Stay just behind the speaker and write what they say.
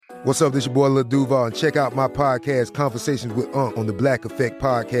What's up, this your boy Lil Duval, and check out my podcast, Conversations with Unc, on the Black Effect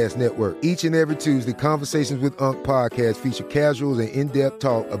Podcast Network. Each and every Tuesday, Conversations with Unc podcast feature casuals and in-depth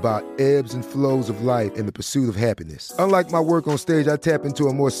talk about ebbs and flows of life and the pursuit of happiness. Unlike my work on stage, I tap into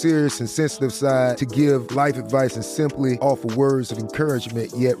a more serious and sensitive side to give life advice and simply offer words of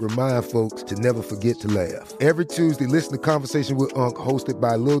encouragement, yet remind folks to never forget to laugh. Every Tuesday, listen to Conversations with Unc, hosted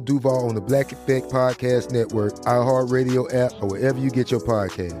by Lil Duval on the Black Effect Podcast Network, iHeartRadio app, or wherever you get your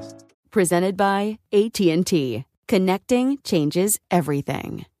podcasts. Presented by AT&T. Connecting changes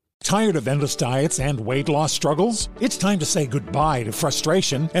everything. Tired of endless diets and weight loss struggles? It's time to say goodbye to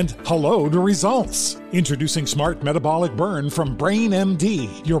frustration and hello to results. Introducing Smart Metabolic Burn from Brain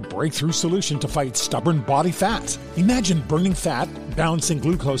MD, your breakthrough solution to fight stubborn body fat. Imagine burning fat, balancing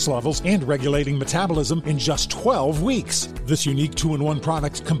glucose levels, and regulating metabolism in just 12 weeks. This unique 2-in-1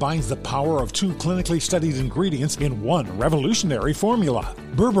 product combines the power of 2 clinically studied ingredients in one revolutionary formula.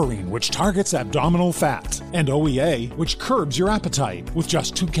 Berberine, which targets abdominal fat, and OEA, which curbs your appetite. With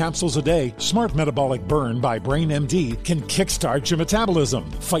just 2 capsules a day, Smart Metabolic Burn by Brain MD can kickstart your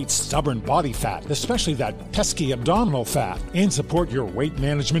metabolism, fight stubborn body fat, especially that pesky abdominal fat, and support your weight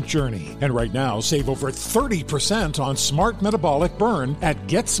management journey. And right now, save over 30% on Smart Metabolic Burn at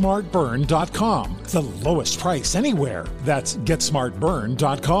GetSmartBurn.com. The lowest price anywhere. That's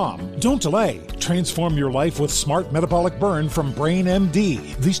GetSmartBurn.com. Don't delay. Transform your life with Smart Metabolic Burn from Brain MD.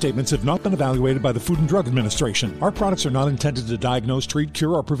 These statements have not been evaluated by the Food and Drug Administration. Our products are not intended to diagnose, treat,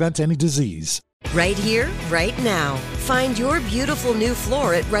 cure, or prevent any disease. Right here, right now. Find your beautiful new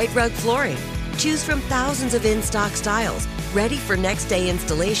floor at Right Rug Flooring. Choose from thousands of in-stock styles, ready for next day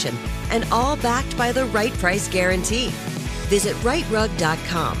installation, and all backed by the right price guarantee. Visit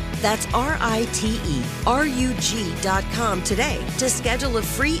rightrug.com. That's RITERUG.com today to schedule a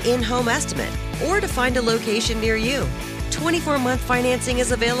free in-home estimate or to find a location near you. 24-month financing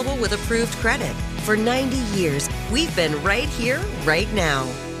is available with approved credit. For 90 years, we've been right here, right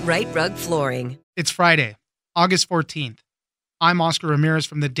now. Right Rug Flooring. It's Friday, August 14th. I'm Oscar Ramirez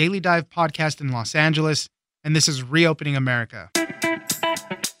from the Daily Dive podcast in Los Angeles, and this is Reopening America.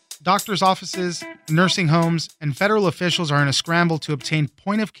 Doctors' offices, nursing homes, and federal officials are in a scramble to obtain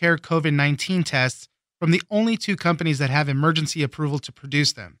point-of-care COVID-19 tests from the only 2 companies that have emergency approval to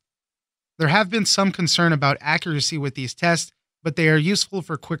produce them. There have been some concern about accuracy with these tests, but they are useful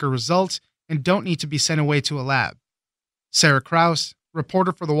for quicker results and don't need to be sent away to a lab. Sarah Kraus,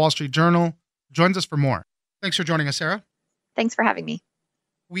 reporter for the Wall Street Journal, joins us for more. Thanks for joining us, Sarah. Thanks for having me.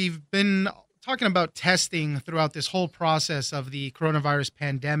 We've been talking about testing throughout this whole process of the coronavirus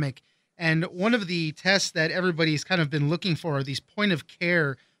pandemic. And one of the tests that everybody's kind of been looking for are these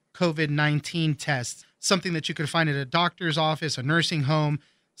point-of-care COVID-19 tests, something that you could find at a doctor's office, a nursing home,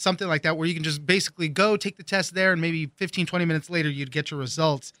 something like that, where you can just basically go take the test there and maybe 15, 20 minutes later, you'd get your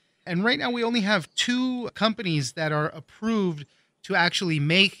results. And right now we only have 2 companies that are approved to actually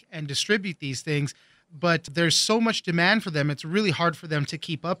make and distribute these things, but there's so much demand for them, it's really hard for them to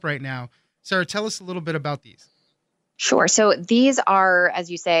keep up right now. Sarah, tell us a little bit about these. Sure. So these are, as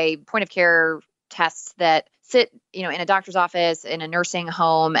you say, point of care tests that sit, in a doctor's office, in a nursing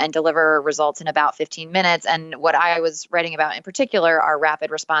home, and deliver results in about 15 minutes. And what I was writing about in particular are rapid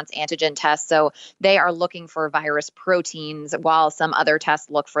response antigen tests. So they are looking for virus proteins, while some other tests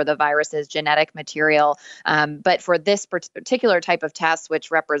look for the virus's genetic material. But for this particular type of test, which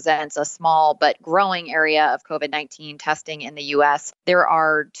represents a small but growing area of COVID-19 testing in the U.S., there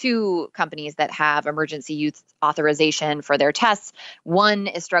are 2 companies that have emergency use authorization for their tests. One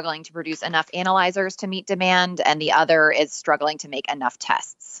is struggling to produce enough analyzers to meet demand, and the other is struggling to make enough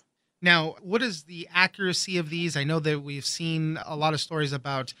tests. Now, what is the accuracy of these? I know that we've seen a lot of stories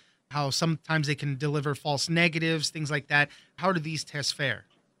about how sometimes they can deliver false negatives, things like that. How do these tests fare?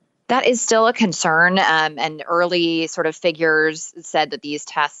 That is still a concern, and early sort of figures said that these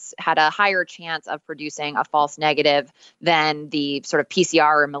tests had a higher chance of producing a false negative than the sort of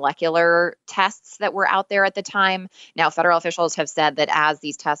PCR or molecular tests that were out there at the time. Now, federal officials have said that as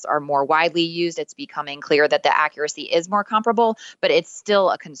these tests are more widely used, it's becoming clear that the accuracy is more comparable, but it's still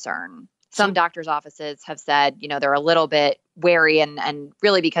a concern. Some doctors' offices have said, they're a little bit wary and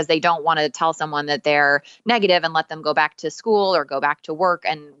really because they don't want to tell someone that they're negative and let them go back to school or go back to work,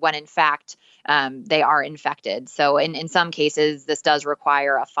 and when in fact they are infected. So in some cases, this does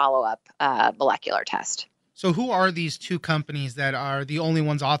require a follow-up molecular test. So who are these 2 companies that are the only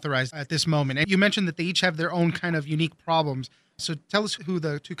ones authorized at this moment? And you mentioned that they each have their own kind of unique problems. So tell us who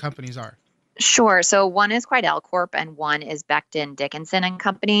the 2 companies are. Sure. So one is Quidel Corp and one is Becton Dickinson and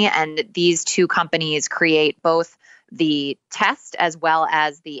Company. And these 2 companies create both the test as well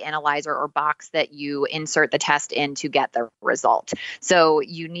as the analyzer or box that you insert the test in to get the result. So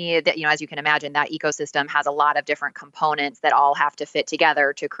you need, as you can imagine, that ecosystem has a lot of different components that all have to fit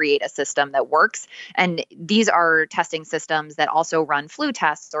together to create a system that works. And these are testing systems that also run flu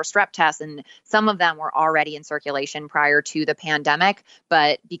tests or strep tests, and some of them were already in circulation prior to the pandemic.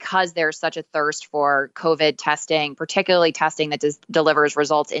 But because there's such a thirst for COVID testing, particularly testing that delivers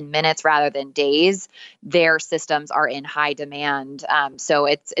results in minutes rather than days, their systems are in high demand. So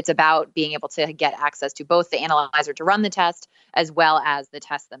it's about being able to get access to both the analyzer to run the test as well as the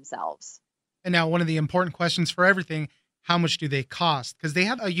tests themselves. And now one of the important questions for everything, how much do they cost? Because they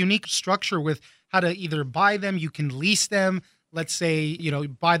have a unique structure with how to either buy them, you can lease them. Let's say,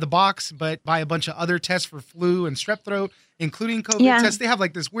 buy the box, but buy a bunch of other tests for flu and strep throat, including COVID tests. They have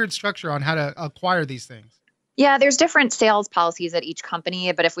like this weird structure on how to acquire these things. Yeah, there's different sales policies at each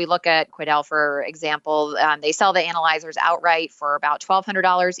company. But if we look at Quidel, for example, they sell the analyzers outright for about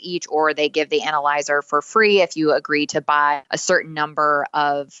 $1,200 each, or they give the analyzer for free if you agree to buy a certain number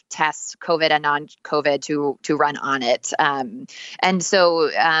of tests, COVID and non-COVID, to run on it. And so,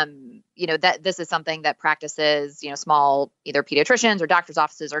 that this is something that practices, small either pediatricians or doctors'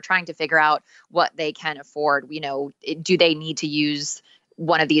 offices are trying to figure out what they can afford. Do they need to use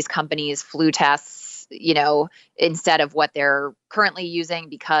one of these companies' flu tests, instead of what they're currently using,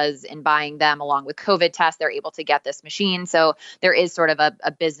 because in buying them along with COVID tests, they're able to get this machine. So there is sort of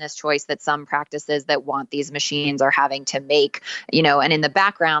a business choice that some practices that want these machines are having to make, and in the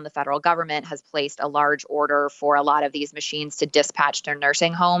background, the federal government has placed a large order for a lot of these machines to dispatch to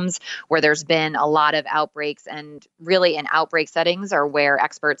nursing homes where there's been a lot of outbreaks, and really in outbreak settings are where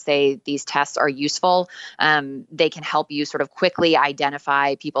experts say these tests are useful. They can help you sort of quickly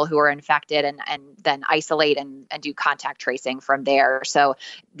identify people who are infected and then isolate and do contact tracing from there. So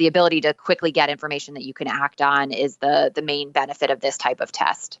the ability to quickly get information that you can act on is the main benefit of this type of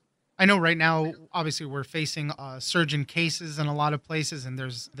test. I know right now, obviously, we're facing a surge in cases in a lot of places, and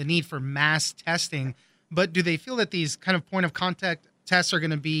there's the need for mass testing. But do they feel that these kind of point of contact tests are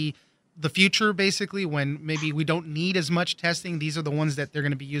going to be the future, basically, when maybe we don't need as much testing? These are the ones that they're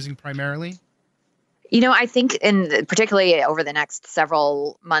going to be using primarily? I think particularly over the next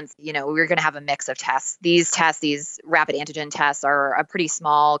several months, we're going to have a mix of tests. These rapid antigen tests are a pretty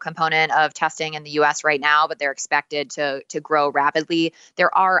small component of testing in the U.S. right now, but they're expected to grow rapidly.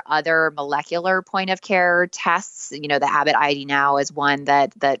 There are other molecular point of care tests. The Abbott ID Now is one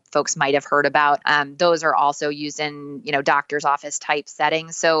that folks might have heard about. Those are also used in, doctor's office type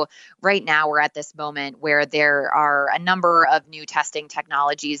settings. So right now we're at this moment where there are a number of new testing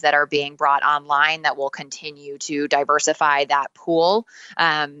technologies that are being brought online that will continue to diversify that pool.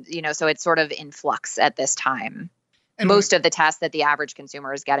 So it's sort of in flux at this time. And most of the tests that the average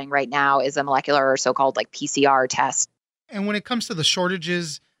consumer is getting right now is a molecular or so-called like PCR test. And when it comes to the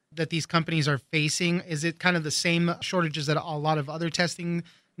shortages that these companies are facing, is it kind of the same shortages that a lot of other testing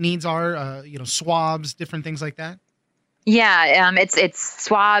needs are, swabs, different things like that? Yeah, it's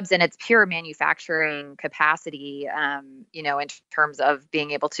swabs and it's pure manufacturing capacity, in terms of being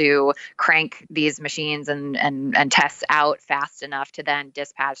able to crank these machines and tests out fast enough to then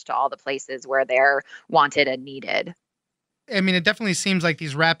dispatch to all the places where they're wanted and needed. I mean, it definitely seems like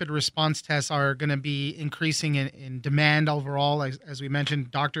these rapid response tests are going to be increasing in demand overall. As we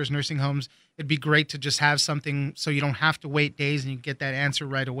mentioned, doctors, nursing homes, it'd be great to just have something so you don't have to wait days and you get that answer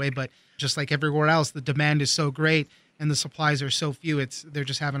right away. But just like everywhere else, the demand is so great and the supplies are so few, they're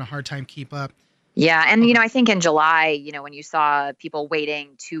just having a hard time keep up. Yeah. And, I think in July, when you saw people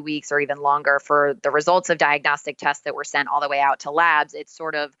waiting 2 weeks or even longer for the results of diagnostic tests that were sent all the way out to labs, it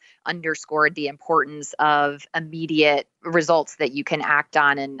sort of underscored the importance of immediate results that you can act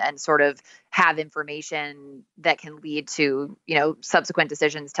on and sort of have information that can lead to, subsequent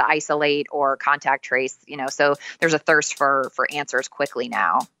decisions to isolate or contact trace, so there's a thirst for answers quickly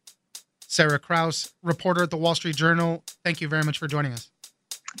now. Sarah Kraus, reporter at the Wall Street Journal, thank you very much for joining us.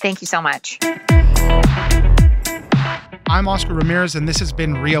 Thank you so much. I'm Oscar Ramirez, and this has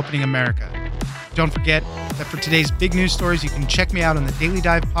been Reopening America. Don't forget that for today's big news stories, you can check me out on the Daily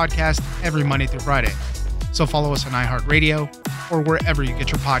Dive podcast every Monday through Friday. So follow us on iHeartRadio or wherever you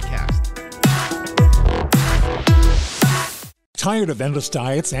get your podcasts. Tired of endless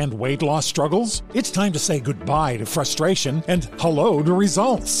diets and weight loss struggles? It's time to say goodbye to frustration and hello to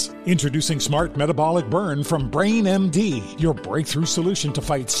results. Introducing Smart Metabolic Burn from Brain MD, your breakthrough solution to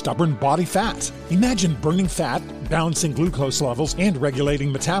fight stubborn body fat. Imagine burning fat, balancing glucose levels, and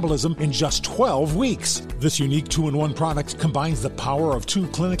regulating metabolism in just 12 weeks. This unique 2-in-1 product combines the power of 2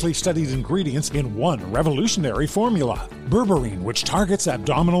 clinically studied ingredients in one revolutionary formula. Berberine, which targets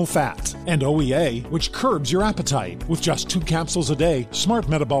abdominal fat, and OEA, which curbs your appetite. With just 2 capsules a day, Smart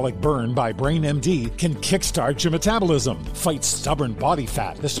Metabolic Burn by Brain MD can kickstart your metabolism, fight stubborn body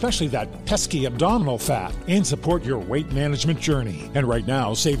fat, especially that pesky abdominal fat, and support your weight management journey. And right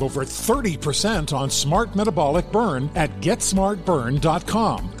now, save over 30% on Smart Metabolic Burn at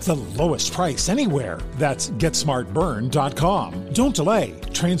GetSmartBurn.com. The lowest price anywhere. That's GetSmartBurn.com. Don't delay.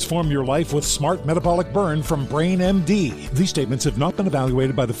 Transform your life with Smart Metabolic Burn from Brain MD. These statements have not been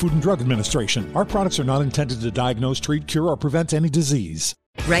evaluated by the Food and Drug Administration. Our products are not intended to diagnose, treat, cure, or prevent any disease.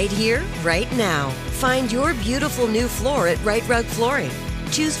 Right here, right now. Find your beautiful new floor at Right Rug Flooring.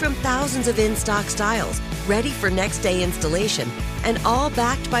 Choose from thousands of in-stock styles, ready for next day installation, and all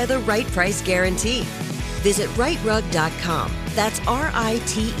backed by the right price guarantee. Visit rightrug.com. That's RITERUG.com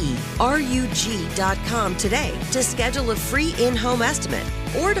today to schedule a free in-home estimate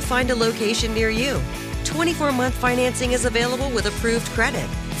or to find a location near you. 24-month financing is available with approved credit.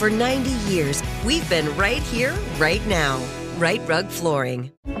 For 90 years, we've been right here, right now. Right Rug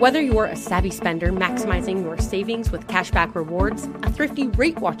Flooring. Whether you're a savvy spender maximizing your savings with cashback rewards, a thrifty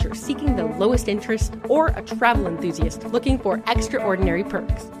rate watcher seeking the lowest interest, or a travel enthusiast looking for extraordinary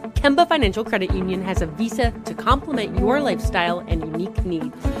perks, Kemba Financial Credit Union has a visa to complement your lifestyle and unique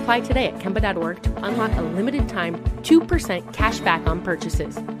needs. Apply today at Kemba.org to unlock a limited time 2% cash back on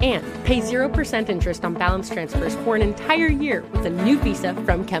purchases and pay 0% interest on balance transfers for an entire year with a new visa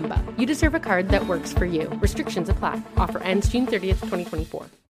from Kemba. You deserve a card that works for you. Restrictions apply. Offer ends June 30th, 2024.